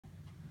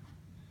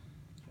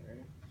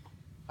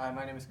Hi,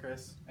 my name is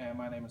Chris. And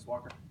my name is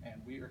Walker, and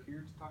we are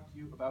here to talk to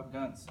you about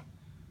guns.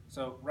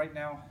 So, right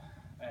now,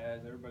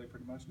 as everybody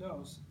pretty much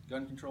knows,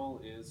 gun control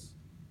is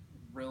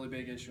a really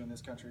big issue in this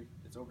country.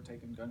 It's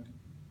overtaken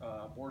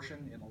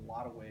abortion in a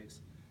lot of ways.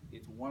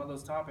 It's one of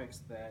those topics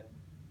that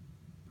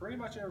pretty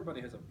much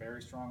everybody has a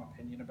very strong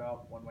opinion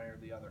about, one way or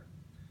the other.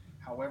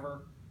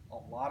 However, a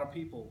lot of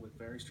people with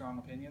very strong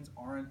opinions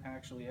aren't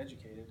actually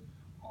educated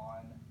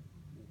on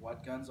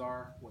what guns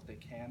are, what they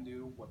can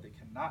do, what they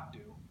cannot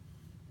do,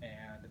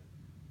 and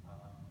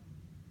um,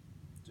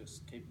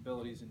 just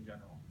capabilities in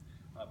general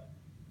of it.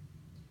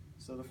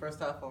 So the first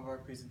half of our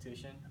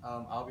presentation,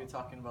 I'll be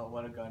talking about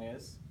what a gun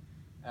is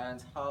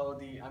and how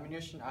the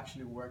ammunition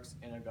actually works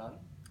in a gun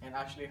and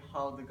actually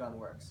how the gun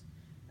works.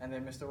 And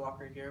then Mr.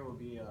 Walker here will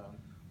be...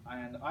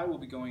 And I will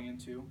be going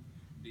into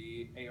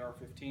the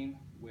AR-15,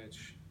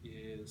 which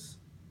is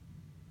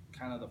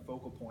kind of the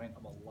focal point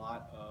of a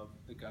lot of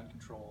the gun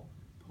control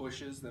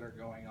pushes that are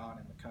going on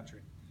in the country.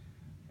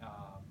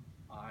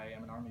 I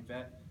am an Army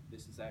vet.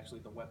 This is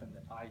actually the weapon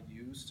that I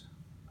used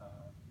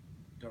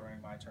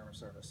during my term of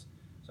service.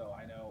 So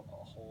I know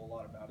a whole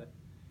lot about it.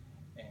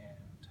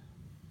 And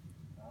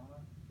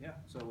yeah,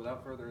 so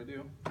without further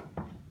ado.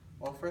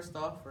 Well, first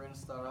off, we're going to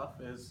start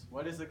off is,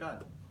 what is a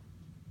gun?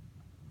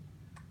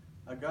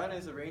 A gun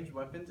is a ranged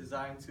weapon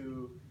designed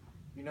to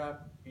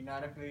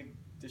uniquely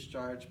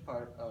discharge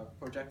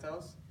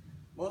projectiles.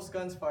 Most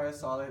guns fire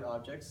solid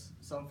objects,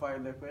 some fire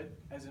liquid,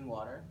 as in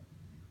water,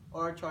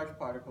 or charged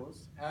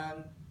particles,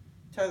 and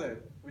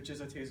tethered, which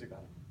is a taser gun.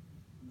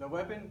 The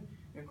weapon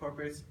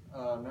incorporates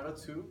a metal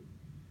tube,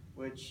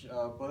 which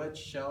bullets,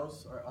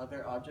 shells, or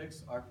other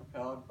objects are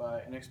propelled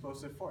by an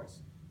explosive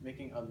force,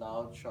 making a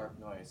loud, sharp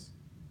noise.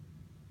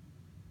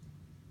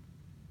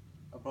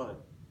 A bullet.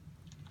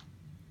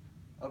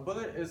 A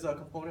bullet is a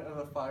component of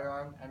the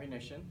firearm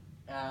ammunition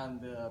and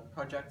the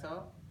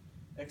projectile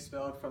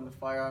expelled from the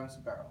firearm's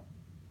barrel.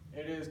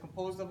 It is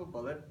composed of a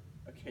bullet,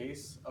 a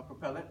case, a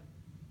propellant,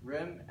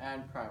 rim,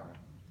 and primer.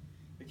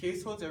 The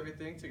case holds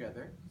everything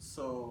together,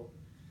 so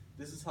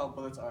this is how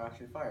bullets are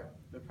actually fired.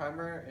 The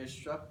primer is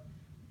struck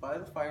by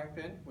the firing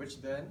pin,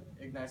 which then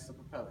ignites the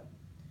propellant.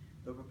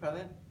 The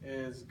propellant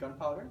is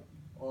gunpowder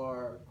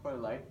or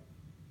light.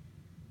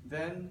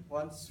 Then,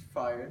 once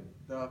fired,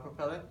 the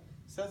propellant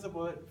sends the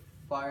bullet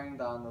firing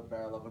down the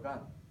barrel of a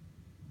gun.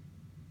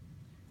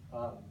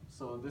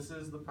 So this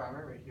is the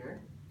primer right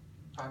here.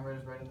 Primer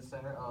is right in the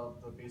center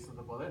of the base of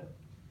the bullet.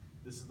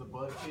 This is the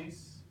bullet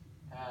case,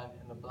 and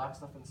in the black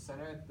stuff in the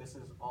center, this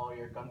is all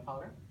your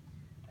gunpowder.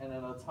 And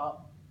then on the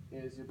top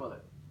is your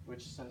bullet,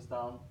 which sends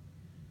down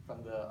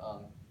from the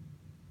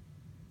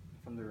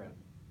rim.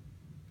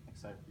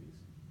 Next slide, please.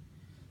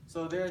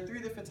 So there are 3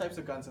 different types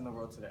of guns in the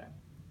world today.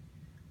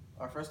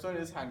 Our first one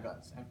is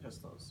handguns and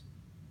pistols.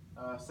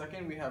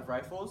 Second, we have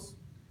rifles,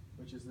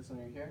 which is this one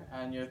right here,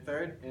 and your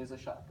third is a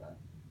shotgun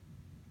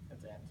at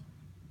the end.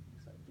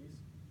 Next slide, please.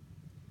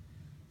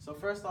 So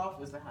first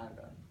off is the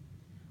handgun.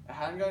 A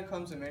handgun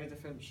comes in many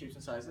different shapes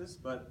and sizes,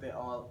 but they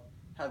all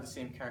have the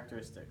same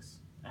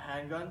characteristics. A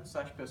handgun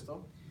 /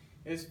 pistol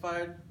is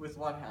fired with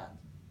one hand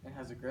and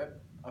has a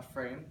grip, a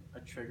frame, a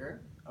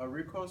trigger, a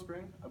recoil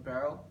spring, a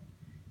barrel,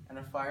 and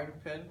a firing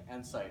pin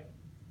and sight.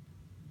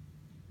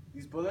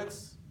 These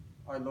bullets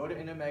are loaded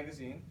in a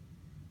magazine,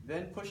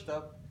 then pushed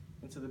up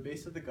into the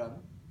base of the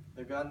gun.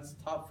 The gun's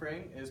top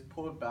frame is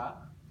pulled back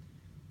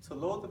to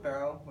load the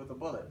barrel with a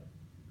bullet.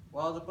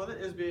 While the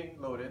bullet is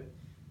being loaded,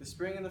 the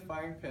spring in the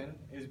firing pin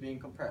is being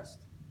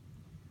compressed.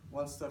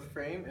 Once the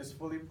frame is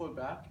fully pulled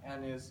back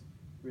and is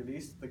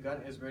released, the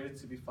gun is ready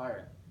to be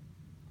fired.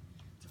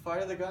 To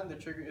fire the gun, the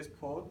trigger is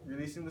pulled,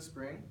 releasing the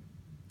spring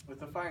with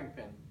the firing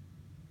pin,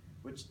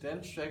 which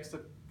then strikes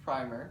the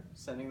primer,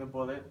 sending the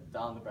bullet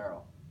down the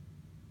barrel.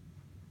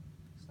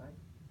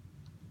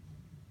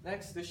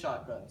 Next is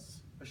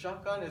shotguns. A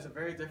shotgun is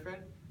very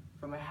different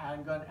from a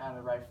handgun and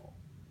a rifle.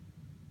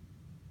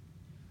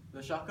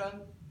 The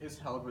shotgun is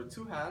held with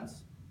 2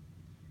 hands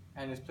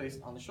and is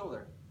placed on the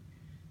shoulder.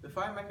 The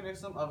firing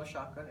mechanism of a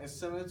shotgun is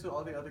similar to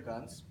all the other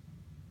guns,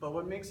 but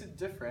what makes it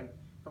different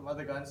from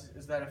other guns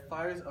is that it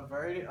fires a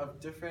variety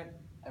of different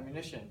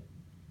ammunition.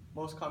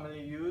 Most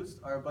commonly used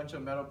are a bunch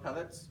of metal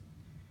pellets,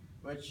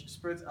 which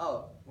spurts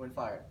out when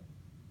fired.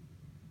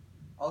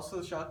 Also,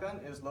 the shotgun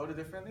is loaded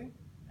differently,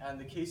 and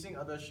the casing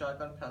of the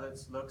shotgun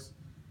pellets looks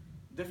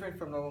different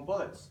from normal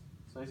bullets.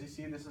 So as you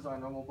see, this is our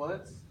normal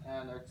bullets,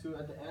 and our 2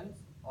 at the end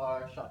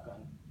are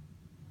shotgun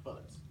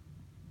bullets.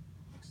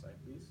 Next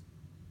slide, please.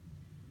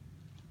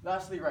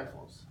 Lastly,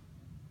 rifles.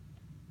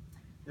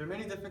 There are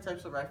many different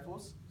types of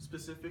rifles,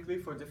 specifically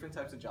for different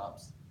types of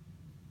jobs.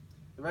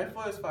 The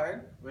rifle is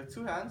fired with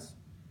 2 hands,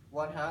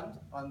 one hand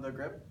on the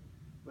grip,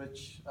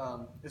 which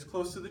is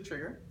close to the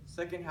trigger.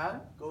 Second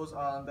hand goes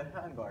on the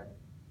handguard.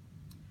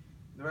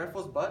 The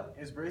rifle's butt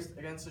is braced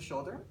against the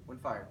shoulder when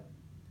fired.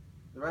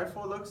 The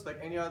rifle looks like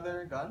any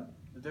other gun.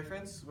 The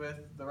difference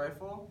with the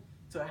rifle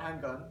to a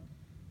handgun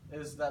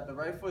is that the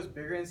rifle is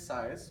bigger in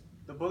size,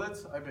 the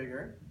bullets are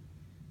bigger,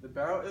 the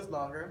barrel is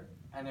longer,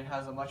 and it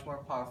has a much more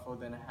powerful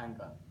than a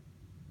handgun.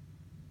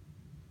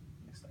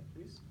 Next slide,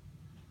 please.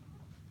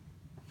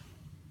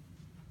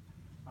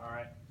 All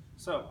right,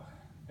 so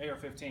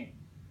AR-15.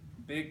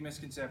 Big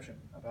misconception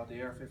about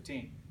the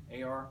AR-15.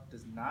 AR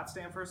does not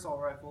stand for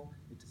assault rifle.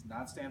 It does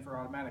not stand for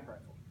automatic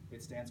rifle.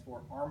 It stands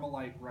for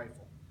Armalite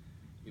rifle.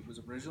 It was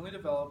originally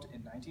developed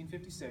in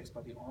 1956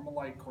 by the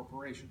Armalite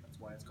Corporation. That's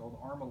why it's called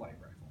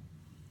Armalite rifle.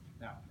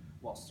 Now,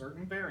 while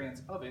certain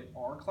variants of it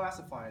are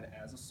classified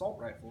as assault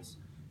rifles,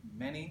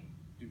 many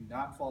do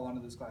not fall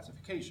under this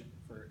classification.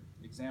 For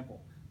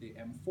example, the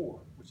M4,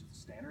 which is a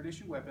standard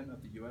issue weapon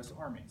of the U.S.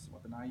 Army. It's the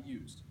weapon I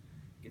used.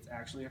 It's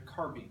actually a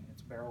carbine.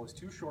 Its barrel is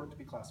too short to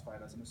be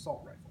classified as an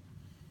assault rifle.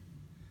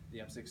 The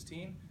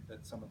M16,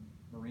 that some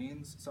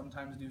Marines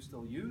sometimes do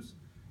still use,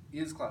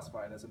 is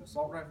classified as an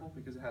assault rifle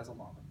because it has a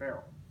longer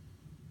barrel.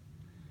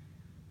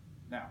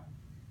 Now,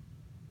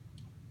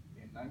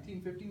 in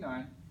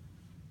 1959,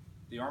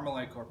 the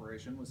Armalite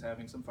Corporation was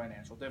having some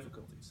financial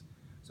difficulties.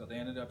 So they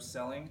ended up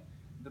selling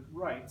the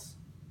rights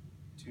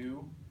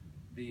to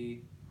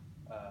the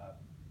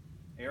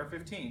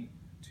AR-15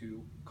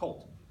 to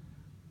Colt.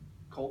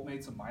 Colt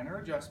made some minor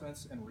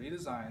adjustments and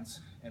redesigns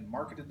and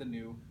marketed the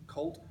new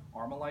Colt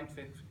Armalite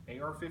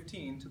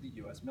AR-15 to the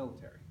U.S.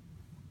 military.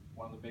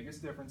 One of the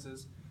biggest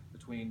differences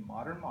between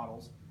modern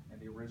models and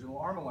the original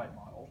Armalite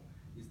model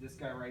is this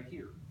guy right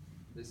here.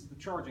 This is the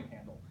charging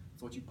handle.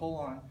 It's what you pull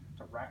on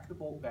to rack the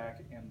bolt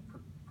back and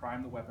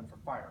prime the weapon for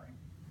firing.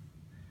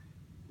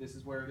 This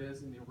is where it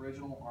is in the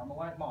original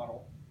Armalite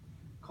model.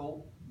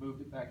 Colt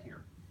moved it back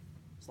here.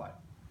 Slide.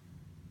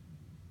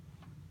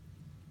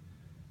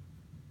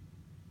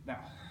 Now,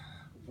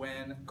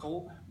 when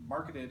Colt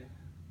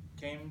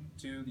came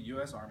to the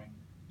U.S. Army,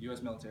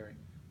 U.S. military,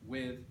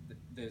 with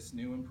this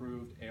new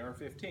improved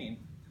AR-15,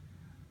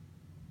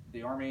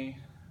 the Army,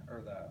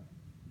 or the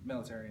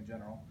military in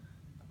general,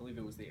 I believe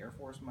it was the Air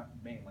Force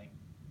mainly,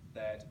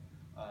 that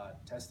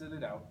tested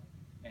it out,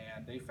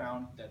 and they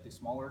found that the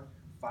smaller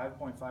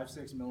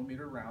 5.56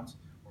 millimeter rounds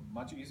were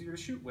much easier to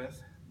shoot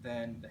with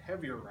than the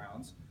heavier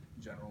rounds,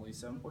 generally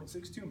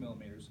 7.62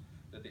 millimeters,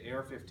 that the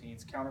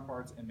AR-15's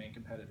counterparts and main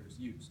competitors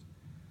used.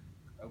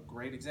 A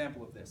great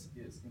example of this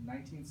is in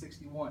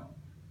 1961,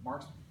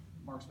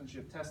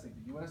 marksmanship testing,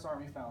 the U.S.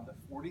 Army found that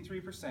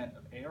 43%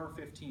 of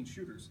AR-15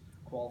 shooters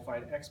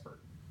qualified expert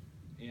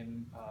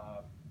in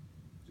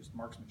just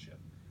marksmanship,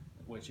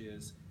 which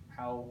is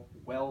how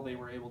well they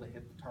were able to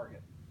hit the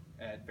target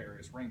at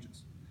various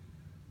ranges.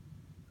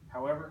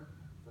 However,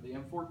 for the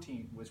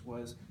M14, which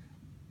was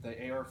the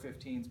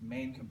AR-15's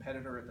main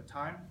competitor at the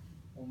time,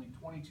 only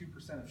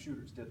 22% of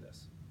shooters did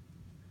this.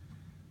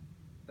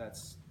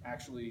 That's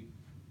actually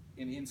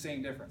an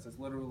insane difference. It's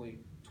literally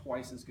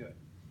twice as good.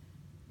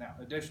 Now,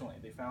 additionally,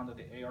 they found that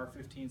the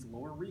AR-15's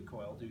lower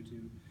recoil due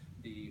to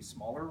the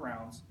smaller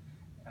rounds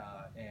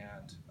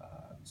and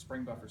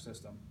spring buffer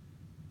system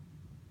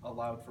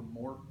allowed for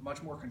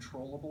much more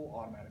controllable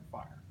automatic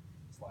fire.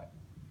 Slide.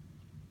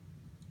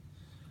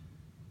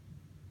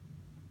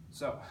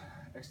 So,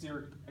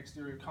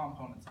 exterior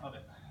components of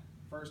it.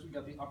 First, we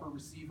got the upper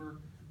receiver.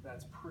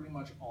 That's pretty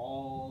much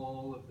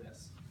all of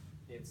this.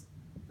 It's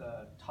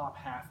the top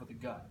half of the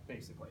gun,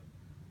 basically.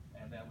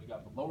 And then we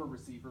got the lower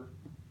receiver,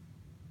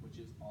 which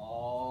is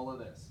all of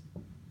this.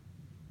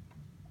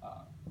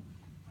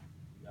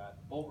 We got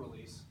the bolt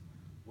release,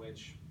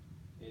 which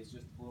is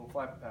just a little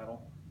flapper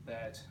paddle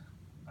that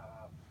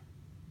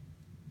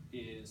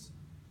is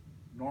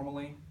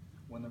normally,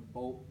 when the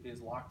bolt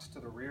is locked to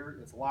the rear,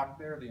 it's locked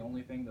there. The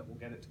only thing that will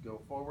get it to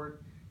go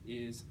forward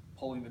is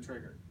pulling the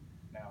trigger.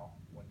 Now,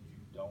 when you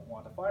don't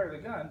want to fire the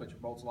gun, but your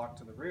bolt's locked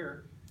to the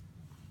rear,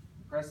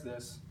 you press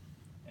this,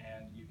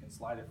 and you can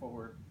slide it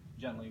forward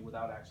gently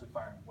without actually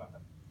firing the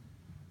weapon.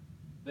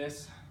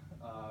 This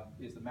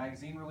is the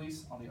magazine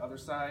release. On the other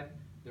side,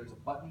 there's a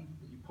button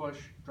that you push,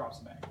 drops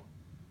the mag.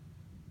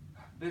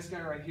 This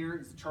guy right here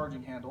is the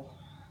charging handle.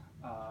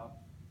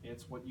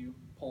 It's what you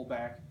pull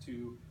back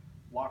to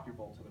lock your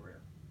bolt to the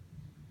rear.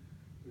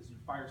 This is your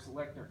fire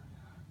selector.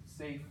 It's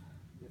safe.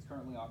 It's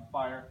currently on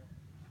fire.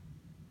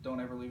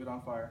 Don't ever leave it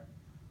on fire.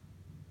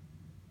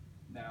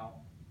 Now,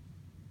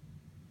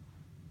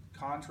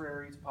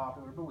 contrary to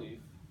popular belief,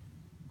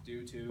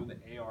 due to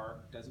the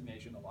AR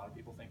designation, a lot of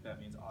people think that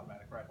means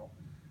automatic rifle.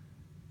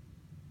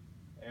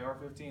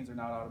 AR-15s are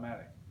not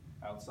automatic,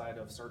 outside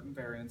of certain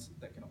variants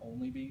that can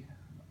only be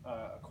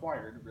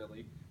acquired,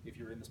 really, if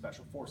you're in the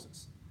special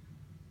forces.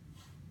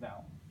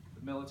 Now,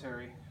 the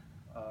military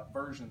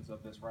versions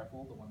of this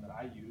rifle, the one that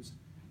I use,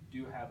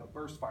 do have a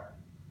burst fire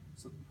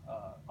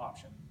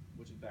option,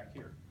 which is back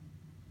here.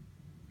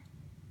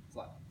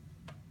 Slide.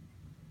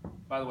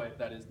 By the way,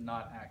 that is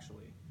not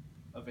actually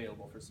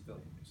available for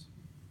civilian use.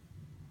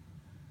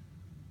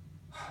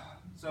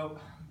 So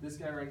this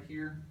guy right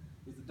here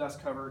is the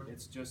dust cover.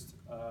 It's just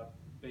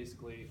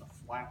basically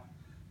a flap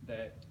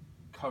that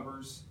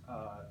covers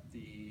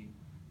the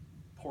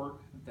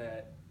port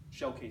that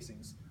shell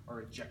casings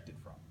are ejected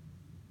from.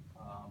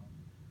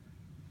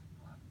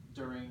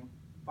 During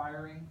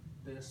firing,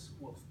 this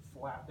will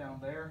flap down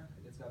there.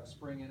 It's got a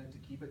spring in it to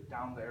keep it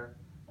down there,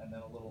 and then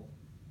a little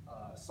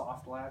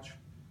soft latch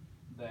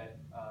that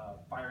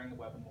firing firing the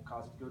weapon will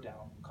cause it to go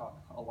down,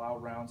 will allow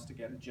rounds to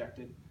get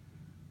ejected,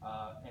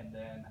 and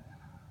then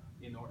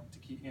in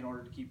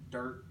order to keep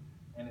dirt,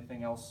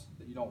 anything else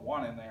that you don't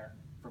want in there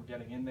from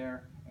getting in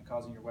there and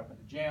causing your weapon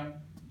to jam,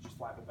 you just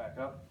flap it back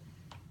up,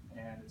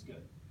 and it's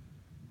good.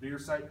 Rear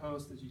sight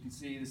post, as you can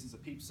see, this is a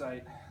peep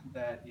sight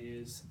that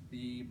is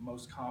the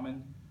most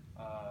common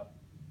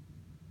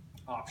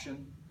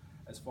option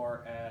as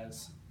far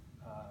as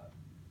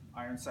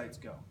iron sights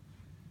go.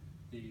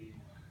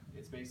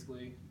 It's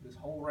basically this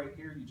hole right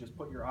here. You just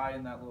put your eye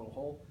in that little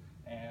hole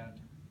and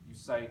you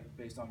sight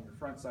based on your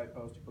front sight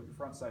post. You put your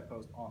front sight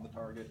post on the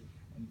target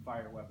and you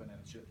fire your weapon and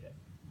it should hit.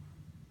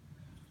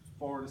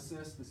 Forward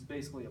assist, this is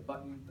basically a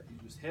button that you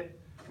just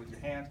hit with your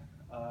hand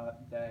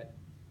that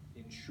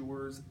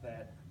ensures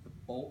that the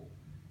bolt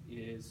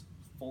is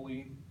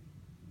fully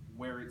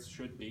where it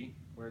should be,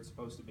 where it's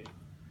supposed to be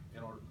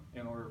in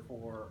order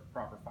for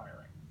proper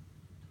firing.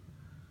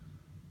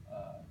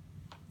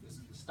 This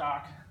is the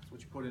stock, it's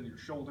what you put into your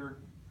shoulder.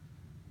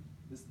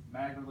 This is the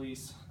mag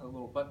release, a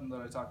little button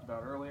that I talked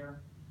about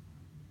earlier.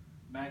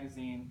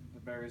 Magazine, the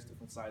various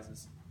different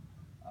sizes.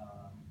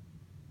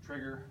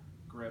 Trigger,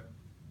 grip,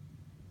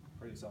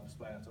 pretty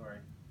self-explanatory.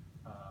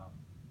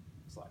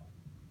 Slide.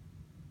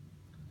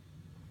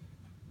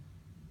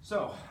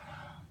 So,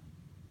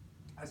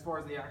 as far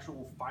as the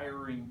actual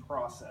firing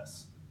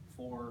process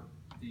for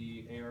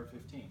the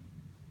AR-15,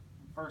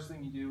 first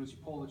thing you do is you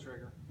pull the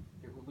trigger,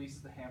 it releases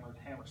the hammer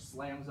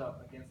slams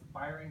up against the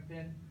firing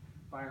pin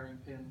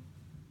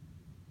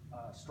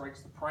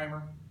strikes the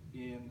primer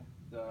in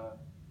the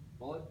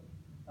bullet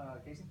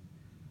casing,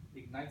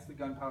 ignites the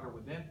gunpowder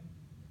within.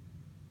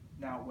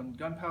 Now, when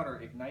gunpowder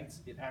ignites,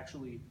 it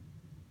actually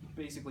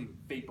basically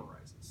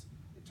vaporizes.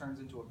 It turns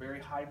into a very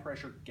high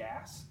pressure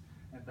gas,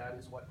 and that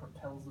is what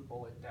propels the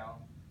bullet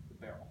down the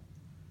barrel.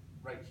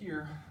 Right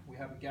here, we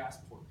have a gas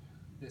port.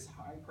 This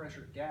high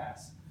pressure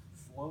gas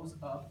flows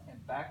up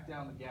and back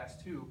down the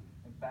gas tube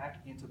and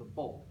back into the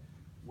bolt,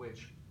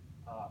 which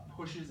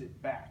pushes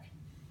it back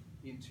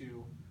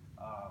into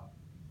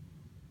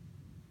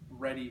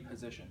ready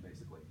position,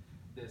 basically.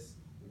 This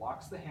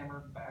locks the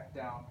hammer back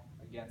down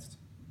against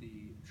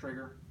the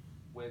trigger,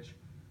 which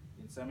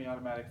in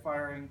semi-automatic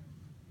firing,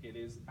 it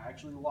is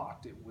actually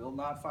locked. It will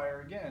not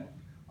fire again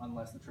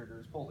unless the trigger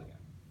is pulled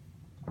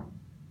again.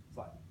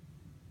 Slide.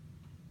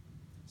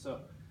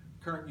 So,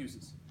 current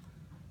uses.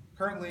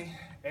 Currently,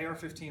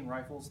 AR-15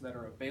 rifles that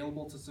are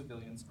available to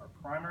civilians are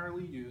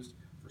primarily used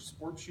for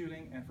sport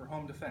shooting and for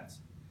home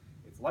defense.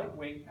 Its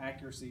lightweight,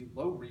 accuracy,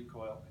 low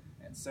recoil,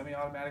 and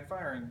semi-automatic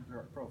firing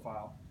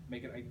profile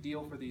make it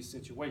ideal for these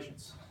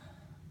situations.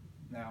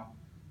 Now,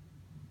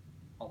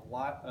 a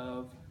lot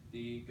of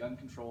the gun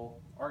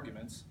control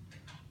arguments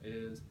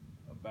is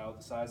about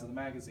the size of the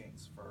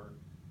magazines for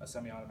a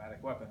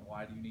semi-automatic weapon.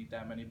 Why do you need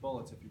that many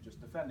bullets if you're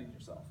just defending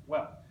yourself?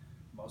 Well,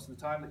 most of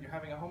the time that you're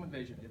having a home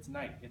invasion, it's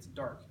night, it's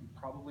dark, you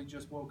probably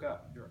just woke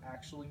up, you're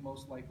actually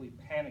most likely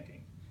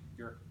panicking.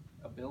 Your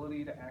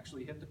ability to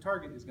actually hit the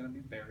target is going to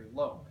be very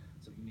low,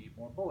 so you need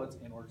more bullets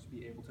in order to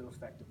be able to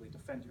effectively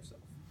defend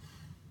yourself.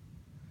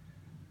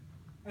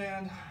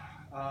 And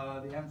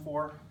the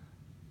M4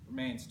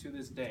 remains to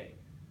this day,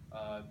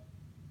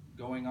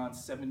 going on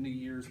 70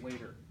 years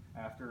later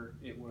after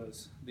the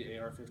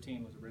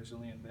AR-15 was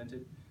originally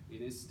invented.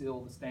 It is still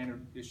the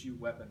standard issue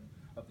weapon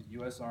of the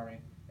U.S. Army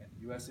and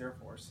the U.S. Air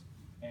Force,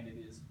 and it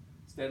is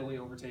steadily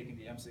overtaking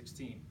the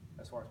M16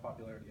 as far as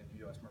popularity in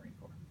the U.S. Marine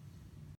Corps.